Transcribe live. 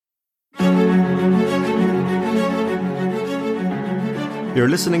You're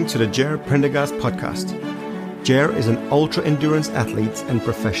listening to the Ger Prendergast podcast. Ger is an ultra-endurance athlete and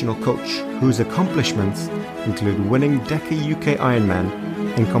professional coach whose accomplishments include winning Deca UK Ironman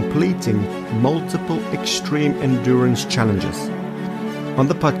and completing multiple extreme endurance challenges. On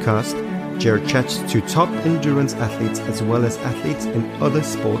the podcast, Ger chats to top endurance athletes as well as athletes in other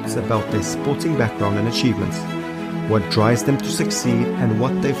sports about their sporting background and achievements, what drives them to succeed and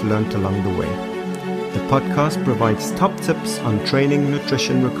what they've learned along the way. The podcast provides top tips on training,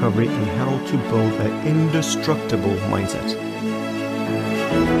 nutrition, recovery, and how to build an indestructible mindset.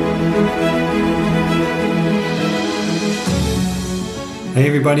 Hey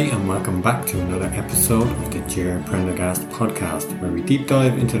everybody, and welcome back to another episode of the Ger Prendergast podcast, where we deep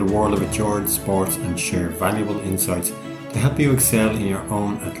dive into the world of endurance sports and share valuable insights to help you excel in your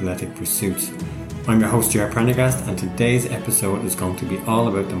own athletic pursuits. I'm your host Ger Prendergast, and today's episode is going to be all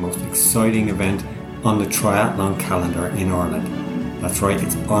about the most exciting event on the triathlon calendar in Ireland. That's right,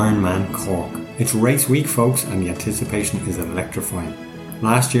 it's Ironman Cork. It's race week, folks, and the anticipation is electrifying.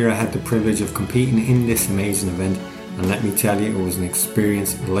 Last year I had the privilege of competing in this amazing event, and let me tell you, it was an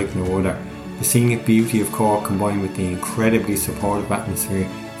experience like no other. The scenic beauty of Cork combined with the incredibly supportive atmosphere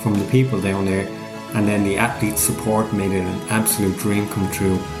from the people down there, and then the athletes' support made it an absolute dream come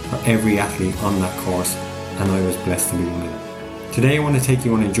true for every athlete on that course, and I was blessed to be one of them. Today I want to take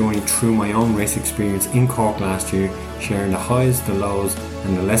you on a journey through my own race experience in Cork last year, sharing the highs, the lows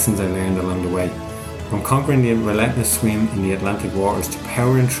and the lessons I learned along the way. From conquering the relentless swim in the Atlantic waters to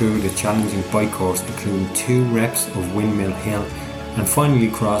powering through the challenging bike course, including 2 reps of Windmill Hill, and finally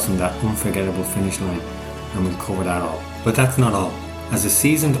crossing that unforgettable finish line, and we'll cover that all. But that's not all. As a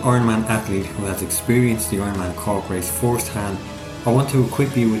seasoned Ironman athlete who has experienced the Ironman Cork race firsthand, I want to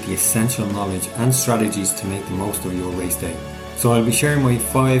equip you with the essential knowledge and strategies to make the most of your race day. So I'll be sharing my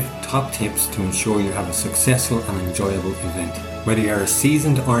 5 top tips to ensure you have a successful and enjoyable event. Whether you're a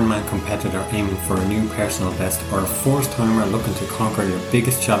seasoned Ironman competitor aiming for a new personal best or a first timer looking to conquer your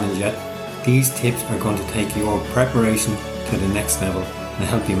biggest challenge yet, these tips are going to take your preparation to the next level and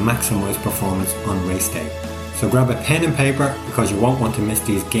help you maximize performance on race day. So grab a pen and paper because you won't want to miss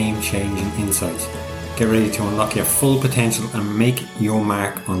these game-changing insights. Get ready to unlock your full potential and make your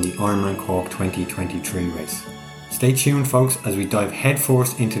mark on the Ironman Cork 2023 race. Stay tuned, folks, as we dive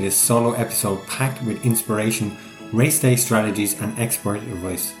headfirst into this solo episode packed with inspiration, race day strategies and expert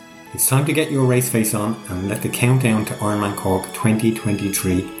advice. It's time to get your race face on and let the countdown to Ironman Cork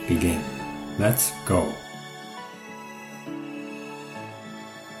 2023 begin. Let's go.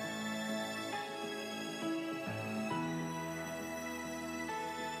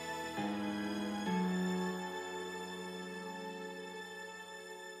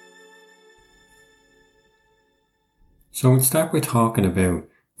 So we'll start by talking about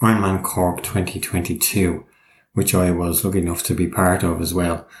Ironman Cork 2022, which I was lucky enough to be part of as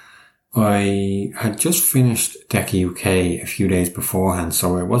well. I had just finished Deca UK a few days beforehand,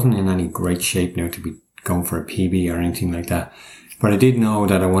 so I wasn't in any great shape now to be going for a PB or anything like that. But I did know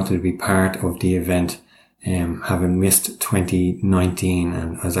that I wanted to be part of the event, having missed 2019,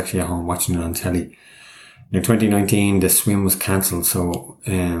 and I was actually at home watching it on telly. Now 2019, the swim was cancelled, so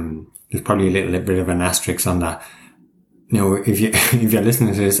there's probably a little bit of an asterisk on that. Now, if you're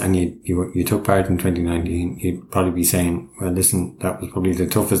listening to this and you took part in 2019, you'd probably be saying, well, listen, that was probably the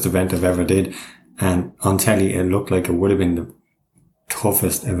toughest event I've ever did. And on telly, it looked like it would have been the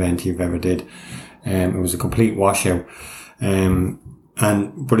toughest event you've ever did. It was a complete washout.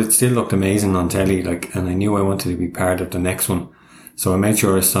 But it still looked amazing on telly, and I knew I wanted to be part of the next one. So I made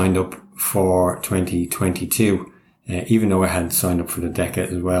sure I signed up for 2022, even though I had signed up for the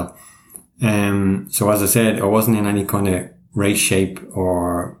Deca as well. So as I said, I wasn't in any kind of race shape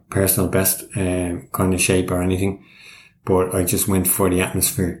or personal best, kind of shape or anything, but I just went for the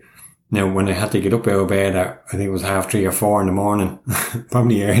atmosphere. Now, when I had to get up out of bed at, I think it was 3:30 or 4 in the morning,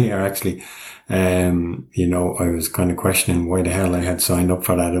 probably earlier actually, I was kind of questioning why the hell I had signed up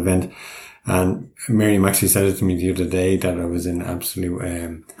for that event. And Miriam actually said it to me the other day that I was in absolute,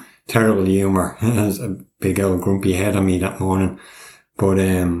 terrible humour. There was a big old grumpy head on me that morning. But,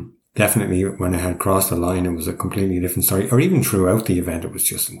 definitely when I had crossed the line, it was a completely different story. Or even throughout the event, it was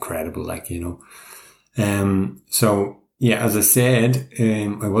just incredible, So yeah, as I said,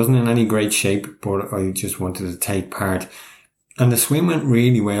 I wasn't in any great shape, but I just wanted to take part. And the swim went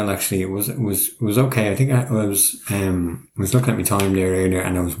really well, actually. It was okay. I think I was looking at my time there earlier,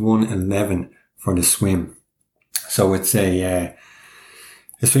 and I was 1:11 for the swim. So it's a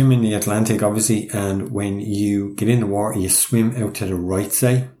swim in the Atlantic, obviously. And when you get in the water, you swim out to the right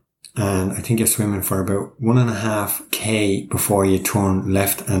side. And I think you're swimming for about 1.5k before you turn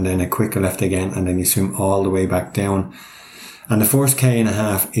left, and then a quicker left again, and then you swim all the way back down. And the first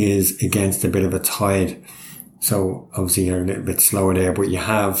K&a-half is against a bit of a tide. So obviously you're a little bit slower there, but you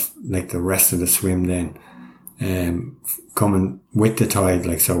have like the rest of the swim then, coming with the tide.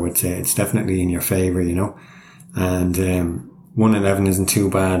 Like, so it's definitely in your favour, you know. And, 1:11 isn't too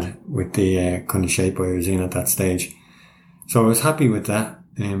bad with the, kind of shape I was in at that stage. So I was happy with that.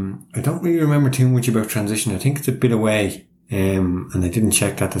 I don't really remember too much about transition. I think it's a bit away. And I didn't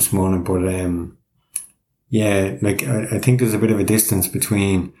check that this morning, but, yeah, like I think there's a bit of a distance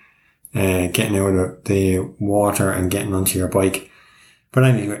between, getting out of the water and getting onto your bike. But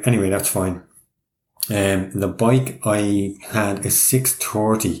anyway, that's fine. The bike I had is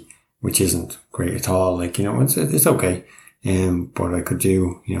 630, which isn't great at all. Like, you know, it's okay. But I could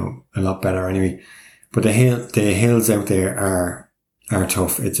do, you know, a lot better anyway. But the hills out there are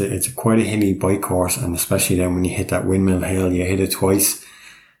tough. It's quite a hilly bike course, and especially then when you hit that windmill hill, you hit it twice,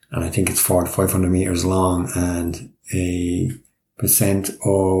 and I think it's 400 to 500 meters long, and a percent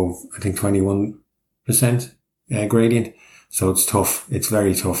of, I think 21% gradient. So it's tough. It's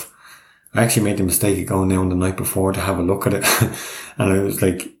very tough. I actually made the mistake of going down the night before to have a look at it. And I was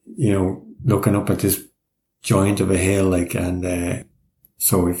like, you know, looking up at this giant of a hill, like, and,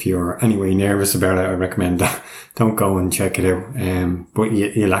 so if you're anyway nervous about it, I recommend that. Don't go and check it out. But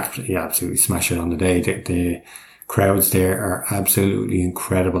you'll absolutely smash it on the day. The crowds there are absolutely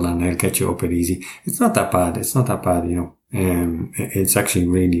incredible, and they'll get you up it easy. It's not that bad. You know. It's actually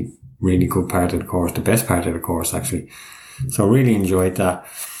really, really good part of the course. The best part of the course, actually. So really enjoyed that.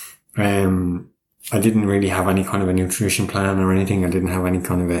 I didn't really have any kind of a nutrition plan or anything. I didn't have any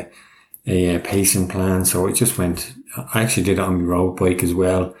kind of a pacing plan. So it just went, I actually did it on my road bike as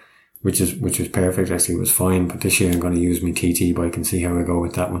well, which was perfect. Actually, it was fine. But this year I'm going to use my TT bike and see how I go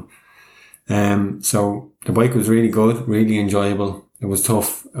with that one. So the bike was really good, really enjoyable. It was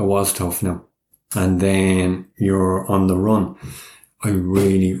tough now. And then you're on the run. I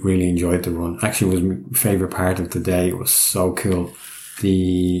really, really enjoyed the run. Actually, it was my favourite part of the day. It was so cool.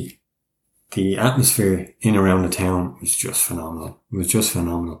 The atmosphere in around the town was just phenomenal.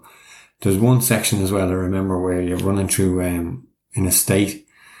 There's one section as well, I remember, where you're running through, an estate,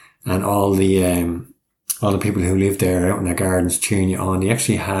 and all the people who live there out in their gardens cheering you on. They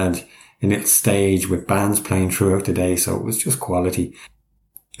actually had a little stage with bands playing throughout the day. So it was just quality.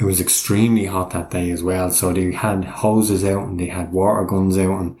 It was extremely hot that day as well. So they had hoses out and they had water guns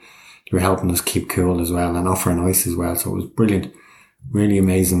out, and they were helping us keep cool as well, and offering ice as well. So it was brilliant. Really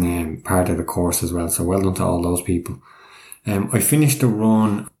amazing part of the course as well. So well done to all those people. I finished the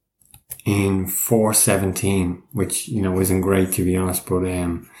run in 4:17, which, you know, isn't great to be honest, but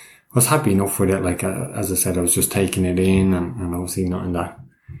I was happy enough with it. Like, as I said, I was just taking it in, and obviously not in that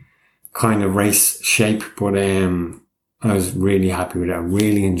kind of race shape, but I was really happy with it. I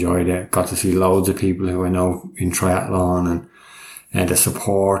really enjoyed it. Got to see loads of people who I know in triathlon, and the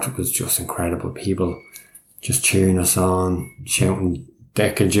support was just incredible. People just cheering us on, shouting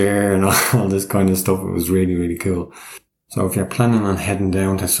Decager and all this kind of stuff. It was really, really cool. So if you're planning on heading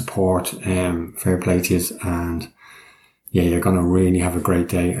down to support, fair play to you, and yeah, you're going to really have a great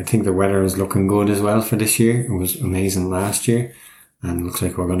day. I think the weather is looking good as well for this year. It was amazing last year, and it looks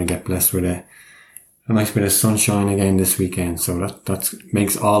like we're going to get blessed with a nice bit of sunshine again this weekend. So that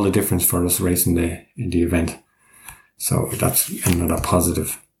makes all the difference for us racing the event. So that's another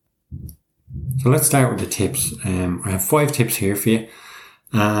positive. So let's start with the tips. I have 5 tips here for you,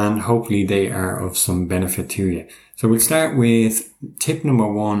 and hopefully they are of some benefit to you. So we'll start with tip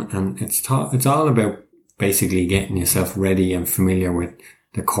number 1, and it's all about basically getting yourself ready and familiar with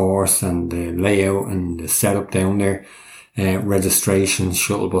the course and the layout and the setup down there, registration,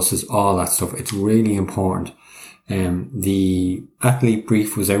 shuttle buses, all that stuff. It's really important. The athlete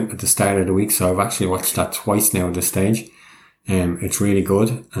brief was out at the start of the week, so I've actually watched that twice now at this stage. It's really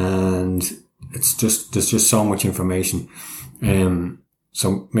good, and there's just so much information.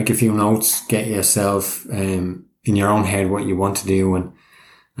 So make a few notes, get yourself, in your own head what you want to do,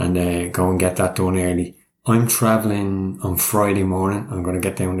 and go and get that done early. I'm traveling on Friday morning. I'm going to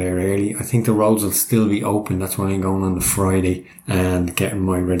get down there early. I think the roads will still be open. That's why I'm going on the Friday and getting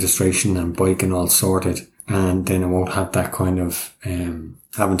my registration and bike and all sorted. And then I won't have that kind of,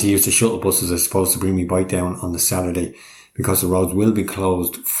 having to use the shuttle buses, I suppose, to bring my bike down on the Saturday, because the roads will be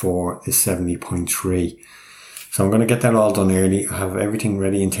closed for the 70.3. So I'm going to get that all done early. I have everything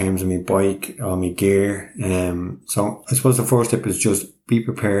ready in terms of my bike, all my gear. So I suppose the first tip is just be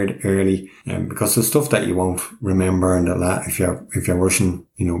prepared early, because the stuff that you won't remember if you're rushing,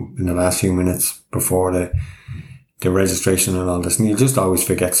 you know, in the last few minutes before the registration and all this, and you just always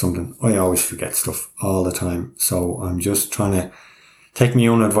forget something. I always forget stuff all the time. So I'm just trying to take my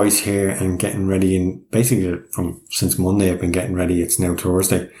own advice here and getting ready, and basically since Monday I've been getting ready. It's now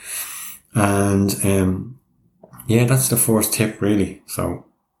Thursday. And that's the first tip really. So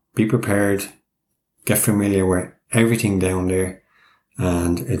be prepared, get familiar with everything down there,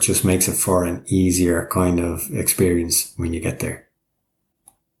 and it just makes it for an easier kind of experience when you get there.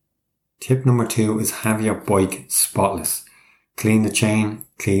 Tip number 2 is have your bike spotless. Clean the chain,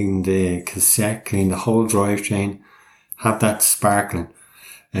 clean the cassette, clean the whole drive chain. Have that sparkling.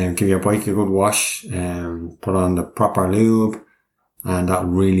 Give your bike a good wash, put on the proper lube, and that'll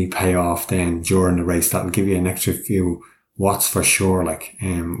really pay off then during the race. That'll give you an extra few watts for sure.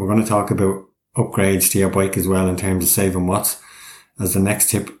 We're going to talk about upgrades to your bike as well in terms of saving watts as the next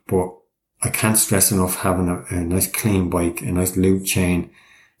tip, but I can't stress enough having a nice clean bike, a nice lube chain,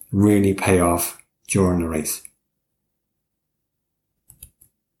 really pay off during the race.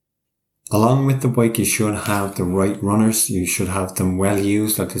 Along with the bike, you should have the right runners. You should have them well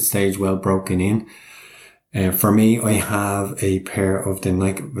used at this stage, well broken in. For me, I have a pair of the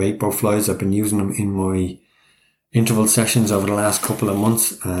Nike Vaporflies. I've been using them in my interval sessions over the last couple of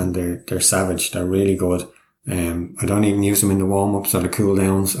months, and they're savage. They're really good. I don't even use them in the warm-ups or the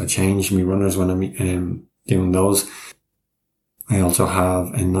cool-downs. I change my runners when I'm doing those. I also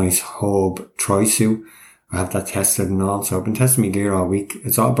have a nice Hub tri-suit. I have that tested and all. So I've been testing my gear all week.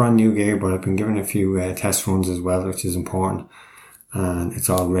 It's all brand new gear, but I've been giving a few test runs as well, which is important. And it's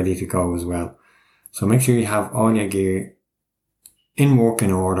all ready to go as well. So make sure you have all your gear in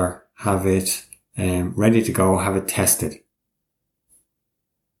working order. Have it ready to go. Have it tested.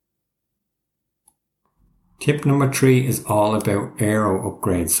 Tip number 3 is all about aero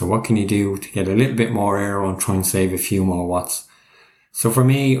upgrades. So what can you do to get a little bit more aero and try and save a few more watts? So for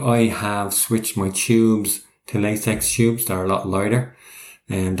me, I have switched my tubes to latex tubes. They're a lot lighter,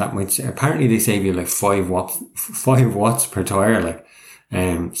 and that might, apparently they save you like 5 watts per tire.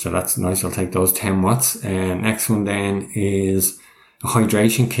 So that's nice. I'll take those 10 watts. Next one then is a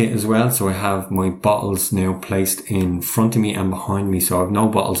hydration kit as well. So I have my bottles now placed in front of me and behind me. So I have no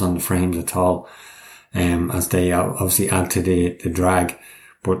bottles on the frames at all, as they obviously add to the drag.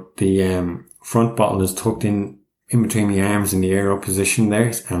 But the front bottle is tucked in between my arms in the aero position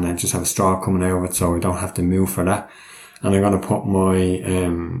there, and I just have a straw coming out of it, so I don't have to move for that. And I'm going to put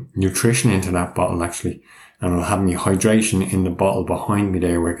my nutrition into that bottle actually, and I'll have my hydration in the bottle behind me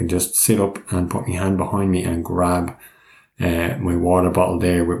there, where I can just sit up and put my hand behind me and grab my water bottle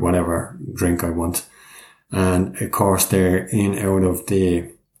there with whatever drink I want. And of course they're out of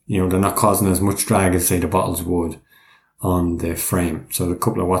the, they're not causing as much drag as say the bottles would on the frame. So a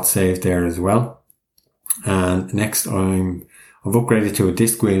couple of watts saved there as well. And next I've upgraded to a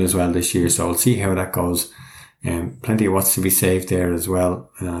disc wheel as well this year, so I'll see how that goes. Plenty of watts to be saved there as well.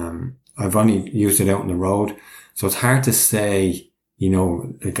 I've only used it out on the road, so it's hard to say,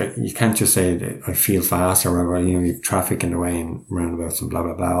 you can't just say that I feel fast or whatever, you have traffic in the way and roundabouts and blah,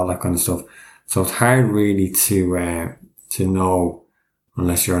 blah, blah, all that kind of stuff. So it's hard really to know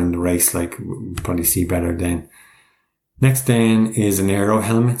unless you're in the race, you probably see better then. Next then is an aero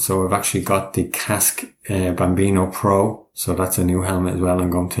helmet. So I've actually got the Casque Bambino Pro. So that's a new helmet as well. I've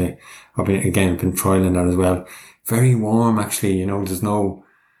been trialing that as well. Very warm actually, there's no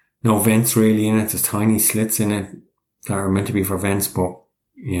vents really in it. There's tiny slits in it that are meant to be for vents, but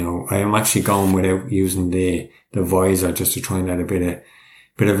I am actually going without using the visor just to try and let a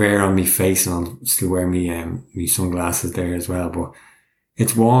bit of air on my face, and I'll still wear me sunglasses there as well. But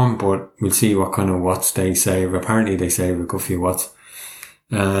it's warm, but we'll see what kind of watts they save. Apparently they save a good few watts.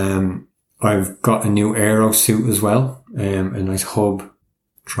 I've got a new aero suit as well, a nice Hub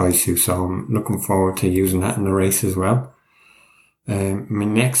tri-suit, so I'm looking forward to using that in the race as well. My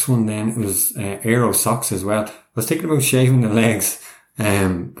next one then was aero socks as well. I was thinking about shaving the legs,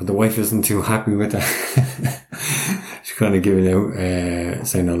 but the wife isn't too happy with that. She's kind of giving out,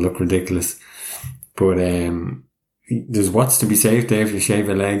 saying I look ridiculous. But there's watts to be saved there if you shave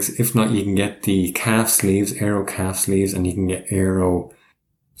your legs. If not, you can get the calf sleeves, aero calf sleeves, and you can get aero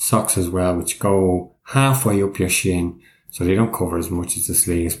socks as well, which go halfway up your shin. So they don't cover as much as the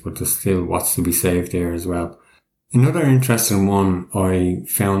sleeves, but there's still watts to be saved there as well. Another interesting one I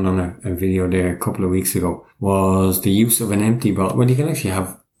found on a video there a couple of weeks ago was the use of an empty bottle. Well, you can actually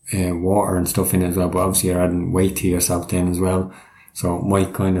have water and stuff in it as well, but obviously you're adding weight to yourself then as well. So it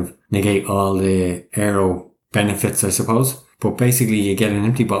might kind of negate all the aero benefits, I suppose. But basically you get an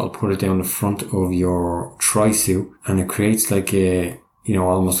empty bottle, put it down the front of your tri-suit, and it creates like a,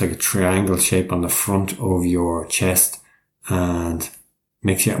 almost like a triangle shape on the front of your chest, and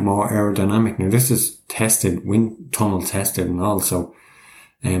makes you more aerodynamic. Now this is tested, wind tunnel tested and all, so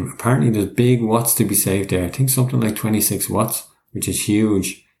apparently there's big watts to be saved there. I think something like 26 watts which is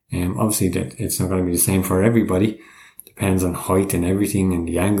huge. Obviously that it's not going to be the same for everybody. Depends on height and everything and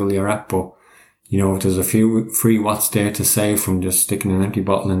the angle you're at. But, if there's a few free watts there to save from just sticking an empty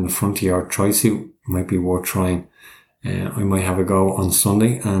bottle in the front of your tri-suit, it might be worth trying. I might have a go on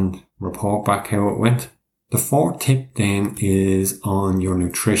Sunday and report back how it went. The fourth tip then is on your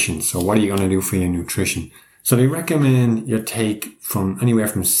nutrition. So what are you going to do for your nutrition? So they recommend you take from anywhere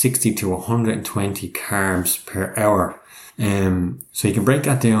from 60 to 120 carbs per hour. So you can break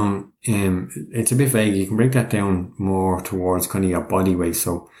that down. It's a bit vague. You can break that down more towards kind of your body weight.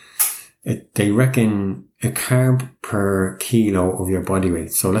 So they reckon a carb per kilo of your body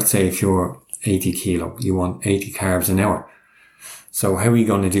weight. So let's say if you're 80 kilo, you want 80 carbs an hour. So how are you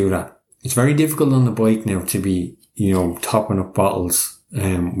going to do that? It's very difficult on the bike now to be, topping up bottles,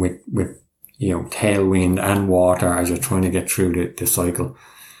 with tailwind and water as you're trying to get through the cycle.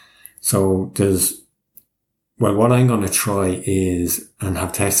 So what I'm going to try is, and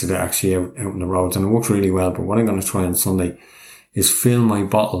have tested it actually out on the roads, and it works really well, but what I'm going to try on Sunday is fill my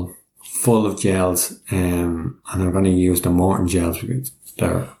bottle full of gels, and I'm going to use the Morton gels because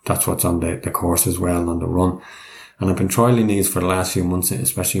that's what's on the course as well, on the run. And I've been trialing these for the last few months,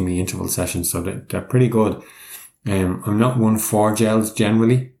 especially in my interval sessions, so they're pretty good. I'm not one for gels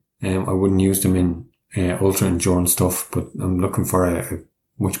generally. I wouldn't use them in ultra endurance stuff, but I'm looking for a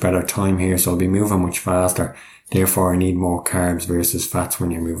much better time here, so I'll be moving much faster. Therefore, I need more carbs versus fats when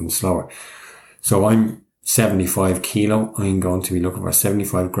you're moving slower. So I'm 75 kilo. I'm going to be looking for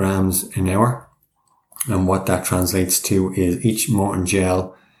 75 grams an hour. And what that translates to is each Morton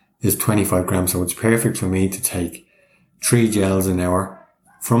gel is 25 grams. So it's perfect for me to take 3 gels an hour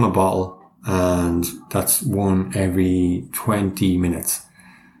from a bottle, and that's one every 20 minutes.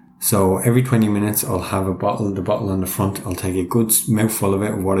 So every 20 minutes I'll have the bottle on the front. I'll take a good mouthful of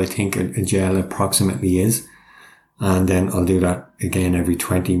it, of what I think a gel approximately is. And then I'll do that again every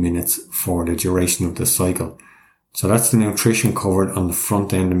 20 minutes for the duration of the cycle. So that's the nutrition covered on the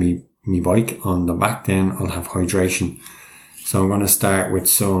front end of me bike. On the back then I'll have hydration. So I'm going to start with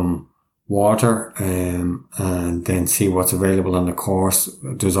some water, and then see what's available on the course.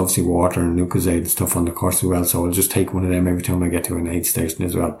 There's obviously water and Lucozade and stuff on the course as well. So I'll just take one of them every time I get to an aid station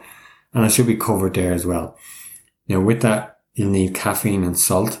as well. And I should be covered there as well. Now with that, you'll need caffeine and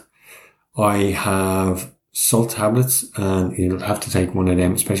salt. I have salt tablets, and you'll have to take one of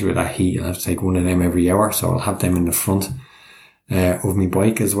them, especially with that heat. You'll have to take one of them every hour. So I'll have them in the front of my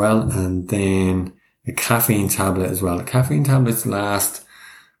bike as well. And then a caffeine tablet as well. The caffeine tablets last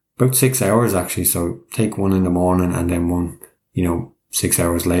about 6 hours actually. So take one in the morning and then one, 6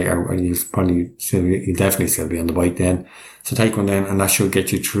 hours later. You'll definitely still be on the bike then. So take one then, and that should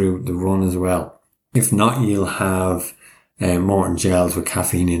get you through the run as well. If not, you'll have Morton gels with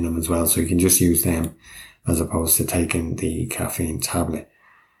caffeine in them as well. So you can just use them as opposed to taking the caffeine tablet.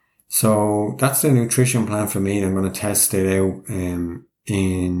 So that's the nutrition plan for me. I'm going to test it out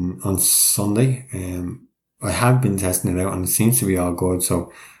on Sunday. I have been testing it out and it seems to be all good.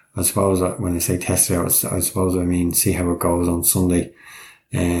 So I suppose when I say test it out, I suppose I mean see how it goes on Sunday,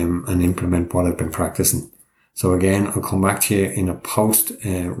 and implement what I've been practicing. So again, I'll come back to you in a post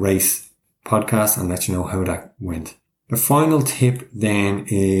race podcast and let you know how that went. The final tip then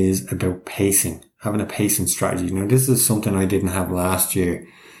is about pacing, having a pacing strategy. Now this is something I didn't have last year,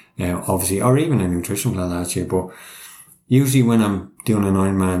 obviously, or even a nutrition plan last year, but usually when I'm doing an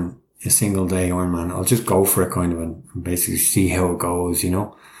Ironman, a single day Ironman, I'll just go for it kind of and basically see how it goes,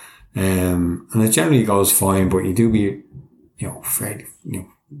 and it generally goes fine, but you do be, afraid,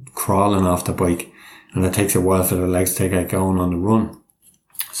 crawling off the bike, and it takes a while for the legs to get going on the run.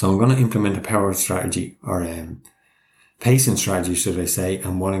 So I'm going to implement a power strategy, or pacing strategy, should I say,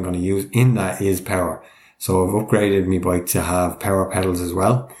 and what I'm going to use in that is power. So I've upgraded my bike to have power pedals as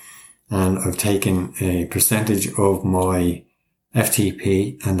well, and I've taken a percentage of my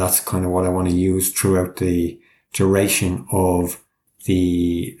FTP, and that's kind of what I want to use throughout the duration of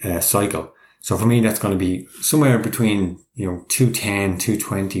the cycle. So for me, that's going to be somewhere between 210,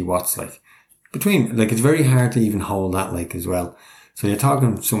 220 watts, it's very hard to even hold that as well. So you're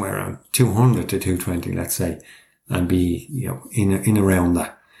talking somewhere around 200 to 220, let's say, and be in around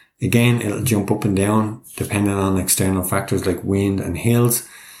that. Again, it'll jump up and down depending on external factors like wind and hills,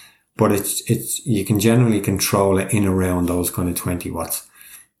 but it's you can generally control it in around those kind of 20 watts,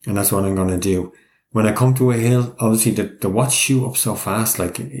 and that's what I'm going to do. When I come to a hill, obviously the watts shoot up so fast,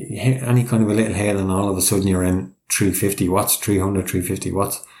 you hit any kind of a little hill and all of a sudden you're in 350 watts, 300, 350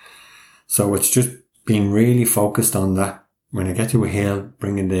 watts. So it's just being really focused on that. When I get to a hill,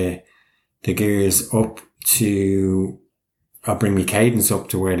 bringing the gears up I'll bring my cadence up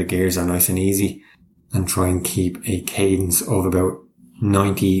to where the gears are nice and easy. and try and keep a cadence of about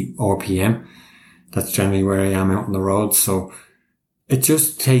 90 RPM. That's generally where I am out on the road. So it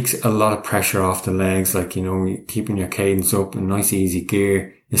just takes a lot of pressure off the legs, like, keeping your cadence up in nice easy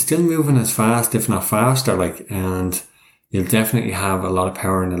gear. You're still moving as fast, if not faster, and you'll definitely have a lot of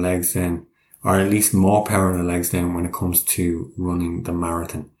power in the legs then, or at least more power in the legs then when it comes to running the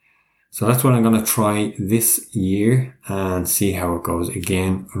marathon. So that's what I'm going to try this year and see how it goes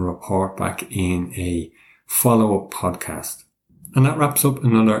again and report back in a follow-up podcast. And that wraps up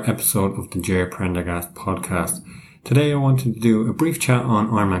another episode of the Ger Prendergast podcast. Today I wanted to do a brief chat on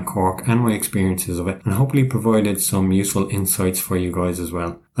Ironman Cork and my experiences of it, and hopefully provided some useful insights for you guys as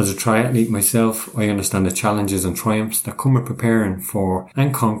well. As a triathlete myself, I understand the challenges and triumphs that come with preparing for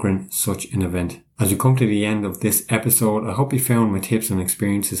and conquering such an event. As you come to the end of this episode, I hope you found my tips and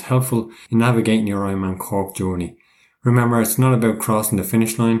experiences helpful in navigating your Ironman Cork journey. Remember, it's not about crossing the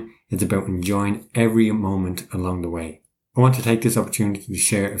finish line, it's about enjoying every moment along the way. I want to take this opportunity to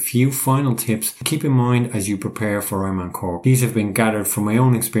share a few final tips to keep in mind as you prepare for Ironman Cork. These have been gathered from my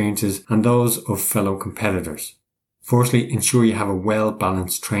own experiences and those of fellow competitors. Firstly, ensure you have a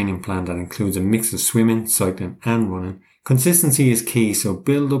well-balanced training plan that includes a mix of swimming, cycling and running. Consistency is key, so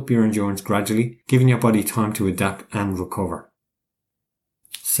build up your endurance gradually, giving your body time to adapt and recover.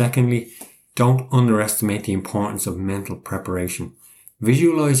 Secondly, don't underestimate the importance of mental preparation.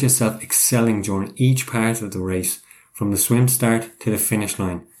 Visualize yourself excelling during each part of the race, from the swim start to the finish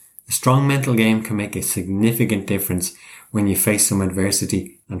line. A strong mental game can make a significant difference when you face some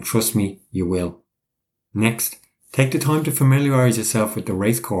adversity, and trust me, you will. Next, take the time to familiarise yourself with the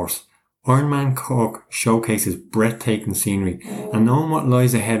race course. Ironman Cork showcases breathtaking scenery, and knowing what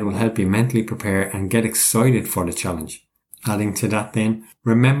lies ahead will help you mentally prepare and get excited for the challenge. Adding to that then,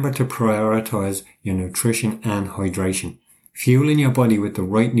 remember to prioritise your nutrition and hydration. Fueling your body with the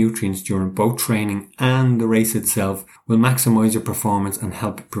right nutrients during both training and the race itself will maximise your performance and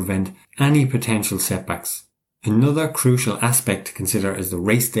help prevent any potential setbacks. Another crucial aspect to consider is the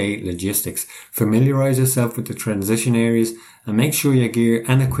race day logistics. Familiarise yourself with the transition areas and make sure your gear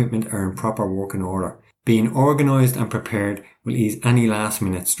and equipment are in proper working order. Being organised and prepared will ease any last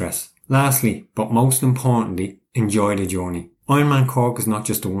minute stress. Lastly, but most importantly, enjoy the journey. Ironman Cork is not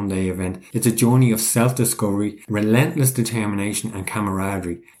just a one-day event, it's a journey of self-discovery, relentless determination and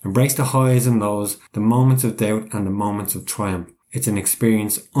camaraderie. Embrace the highs and lows, the moments of doubt and the moments of triumph. It's an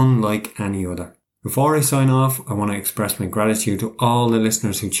experience unlike any other. Before I sign off, I want to express my gratitude to all the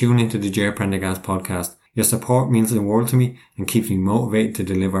listeners who tune into the Ger Prendergast podcast. Your support means the world to me and keeps me motivated to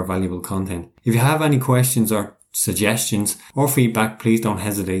deliver valuable content. If you have any questions or suggestions or feedback, please don't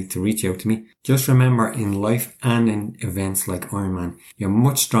hesitate to reach out to me. Just remember, in life and in events like Ironman, you're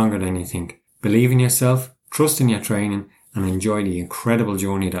much stronger than you think. Believe in yourself, trust in your training, and enjoy the incredible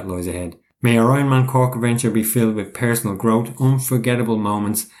journey that lies ahead. May your Ironman Cork adventure be filled with personal growth, unforgettable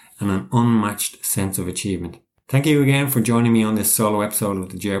moments, and an unmatched sense of achievement. Thank you again for joining me on this solo episode of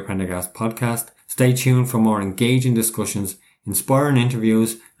the Ger Prendergast podcast. Stay tuned for more engaging discussions, inspiring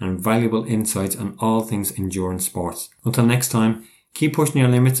interviews and valuable insights on all things endurance sports. Until next time, keep pushing your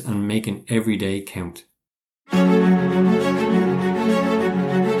limits and making every day count.